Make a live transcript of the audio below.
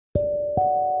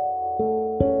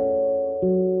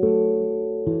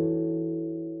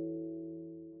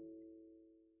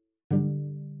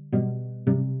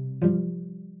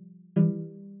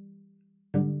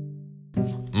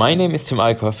My name is Tim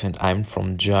Alkoff and I'm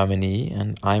from Germany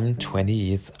and I'm 20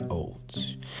 years old.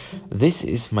 This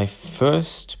is my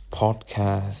first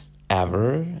podcast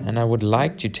ever and I would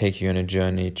like to take you on a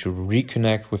journey to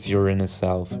reconnect with your inner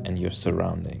self and your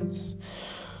surroundings.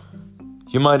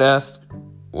 You might ask,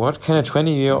 what can a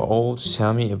 20-year-old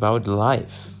tell me about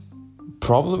life?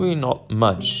 Probably not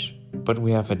much, but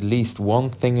we have at least one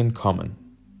thing in common.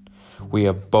 We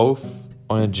are both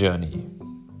on a journey.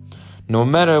 No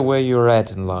matter where you're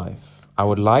at in life, I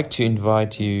would like to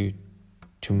invite you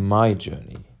to my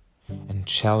journey and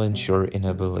challenge your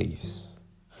inner beliefs.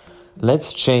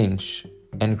 Let's change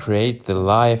and create the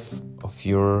life of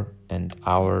your and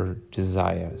our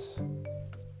desires.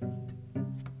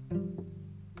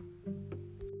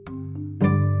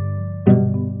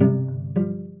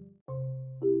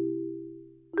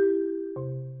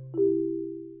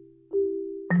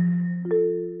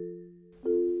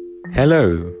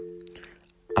 Hello.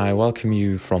 I welcome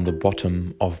you from the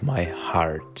bottom of my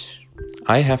heart.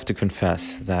 I have to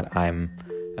confess that I'm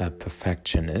a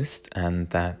perfectionist and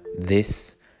that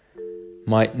this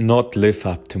might not live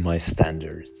up to my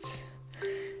standards.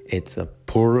 It's a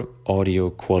poor audio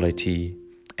quality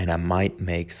and I might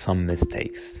make some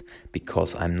mistakes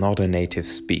because I'm not a native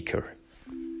speaker.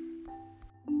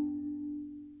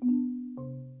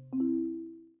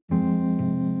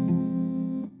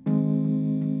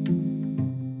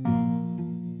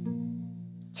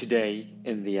 Today,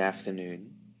 in the afternoon,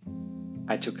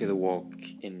 I took a walk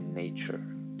in nature.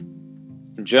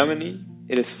 In Germany,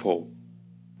 it is fall.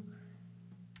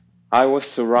 I was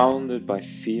surrounded by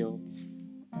fields.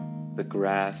 The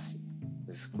grass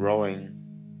is growing.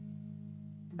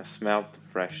 I smelled the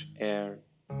fresh air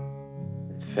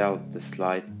and felt the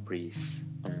slight breeze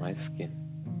on my skin.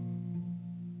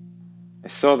 I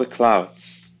saw the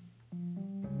clouds.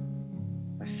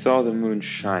 I saw the moon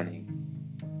shining.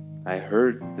 I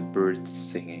heard the birds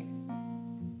singing.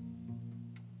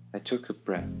 I took a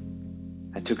breath.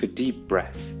 I took a deep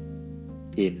breath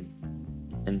in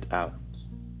and out.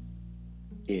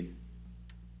 In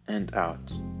and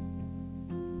out.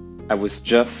 I was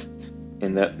just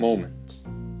in that moment.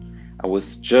 I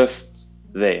was just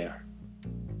there.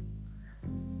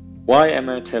 Why am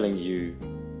I telling you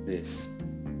this?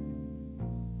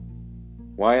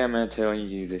 Why am I telling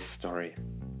you this story?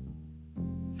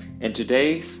 In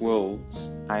today's world,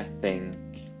 I think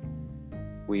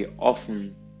we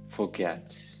often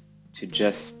forget to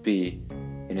just be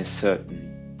in a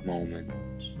certain moment.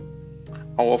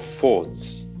 Our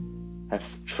thoughts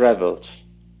have traveled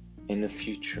in the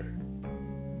future.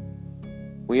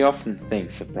 We often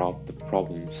think about the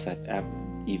problems that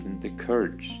haven't even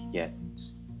occurred yet.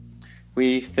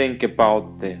 We think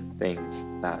about the things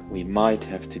that we might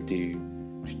have to do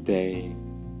today,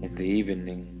 in the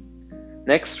evening,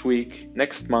 next week,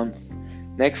 next month,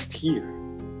 next year.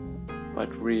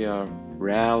 But we are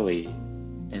rarely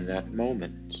in that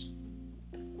moment.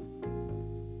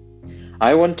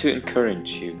 I want to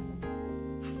encourage you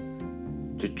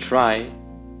to try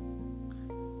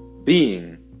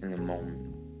being in the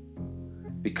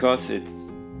moment because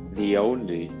it's the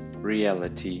only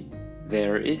reality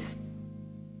there is.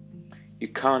 You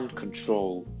can't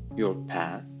control your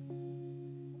past.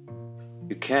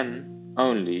 You can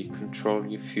only control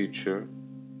your future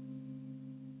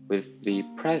with the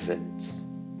present.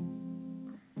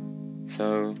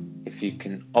 So, if you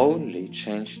can only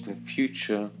change the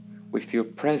future with your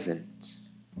present,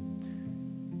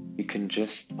 you can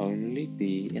just only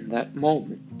be in that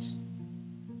moment.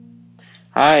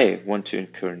 I want to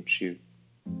encourage you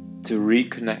to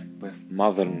reconnect with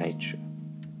Mother Nature.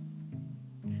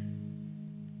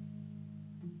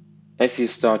 As you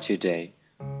start your day,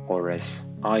 or as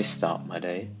I start my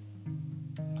day,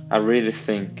 I really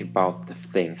think about the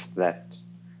things that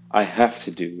I have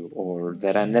to do or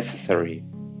that are necessary.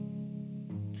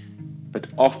 But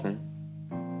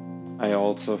often, I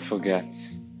also forget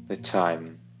the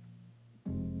time.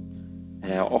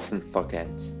 And I often forget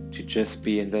to just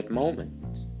be in that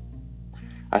moment.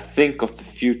 I think of the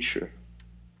future,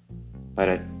 but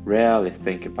I rarely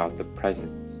think about the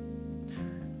present.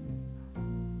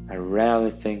 I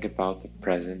rarely think about the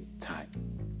present time.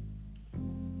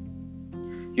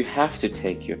 You have to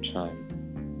take your time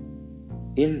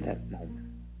in that moment.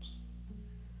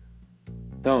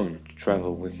 Don't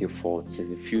travel with your thoughts in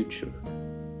the future,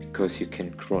 because you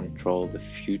can control the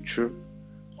future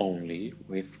only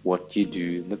with what you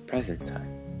do in the present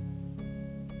time.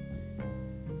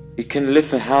 You can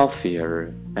live a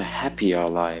healthier, a happier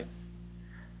life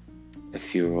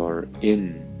if you are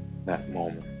in that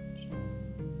moment.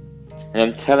 And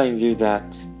I'm telling you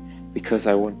that because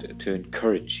I want to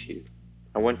encourage you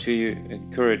I want to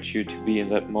encourage you to be in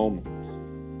that moment.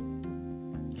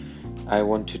 I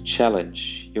want to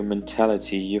challenge your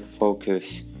mentality, your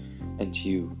focus, and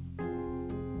you.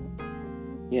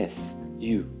 Yes,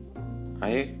 you.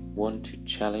 I want to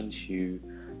challenge you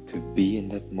to be in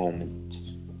that moment.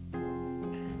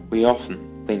 We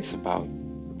often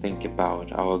think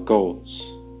about our goals.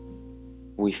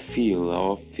 We feel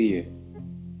our fear.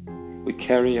 We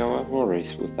carry our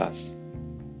worries with us.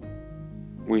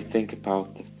 We think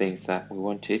about the things that we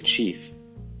want to achieve.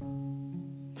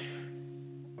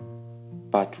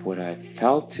 But what I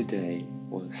felt today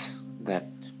was that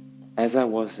as I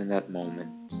was in that moment,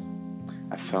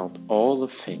 I felt all the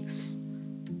things.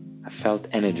 I felt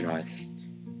energized.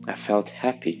 I felt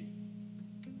happy.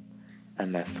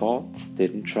 And my thoughts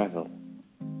didn't travel.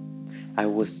 I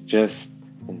was just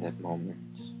in that moment.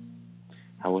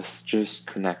 I was just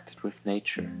connected with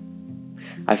nature.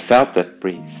 I felt that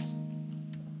breeze.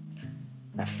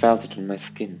 I felt it on my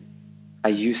skin. I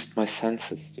used my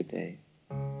senses today.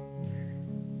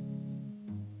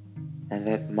 And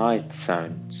that might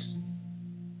sound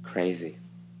crazy.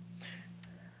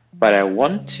 But I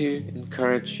want to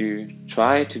encourage you,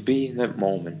 try to be in that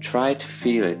moment, try to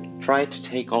feel it, try to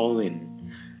take all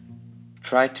in,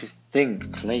 try to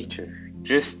think later,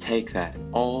 just take that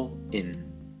all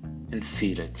in and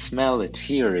feel it, smell it,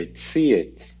 hear it, see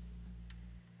it.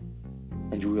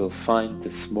 And you will find the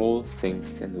small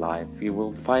things in life, you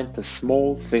will find the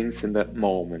small things in that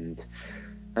moment,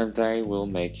 and they will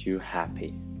make you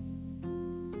happy.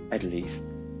 At least,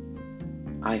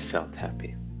 I felt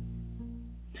happy.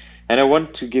 And I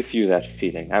want to give you that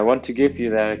feeling. I want to give you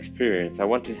that experience. I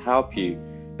want to help you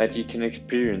that you can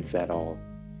experience that all.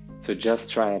 So just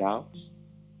try it out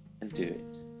and do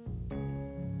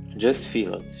it. Just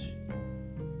feel it.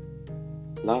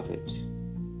 Love it.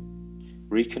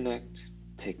 Reconnect.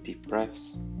 Take deep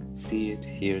breaths. See it,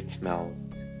 hear it, smell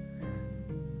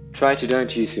it. Try to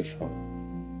don't use your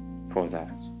phone for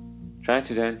that. Try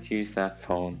to don't use that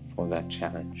phone for that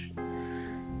challenge.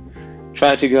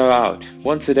 Try to go out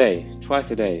once a day,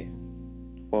 twice a day,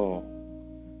 or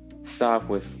start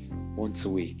with once a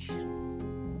week.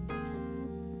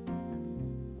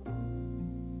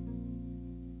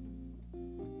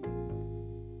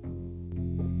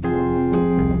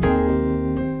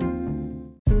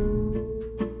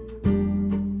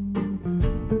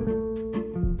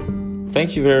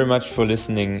 Thank you very much for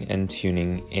listening and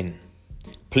tuning in.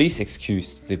 Please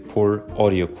excuse the poor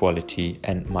audio quality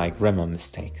and my grammar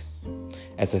mistakes.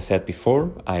 As I said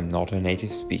before, I'm not a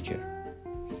native speaker.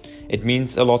 It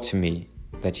means a lot to me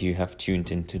that you have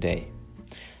tuned in today.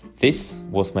 This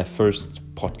was my first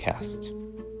podcast.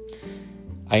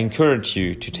 I encourage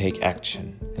you to take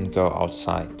action and go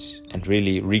outside and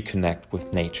really reconnect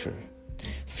with nature.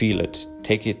 Feel it,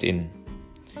 take it in.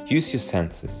 Use your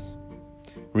senses.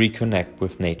 Reconnect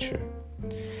with nature.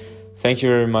 Thank you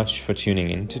very much for tuning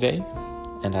in today,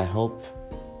 and I hope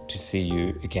to see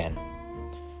you again.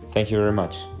 Thank you very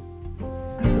much.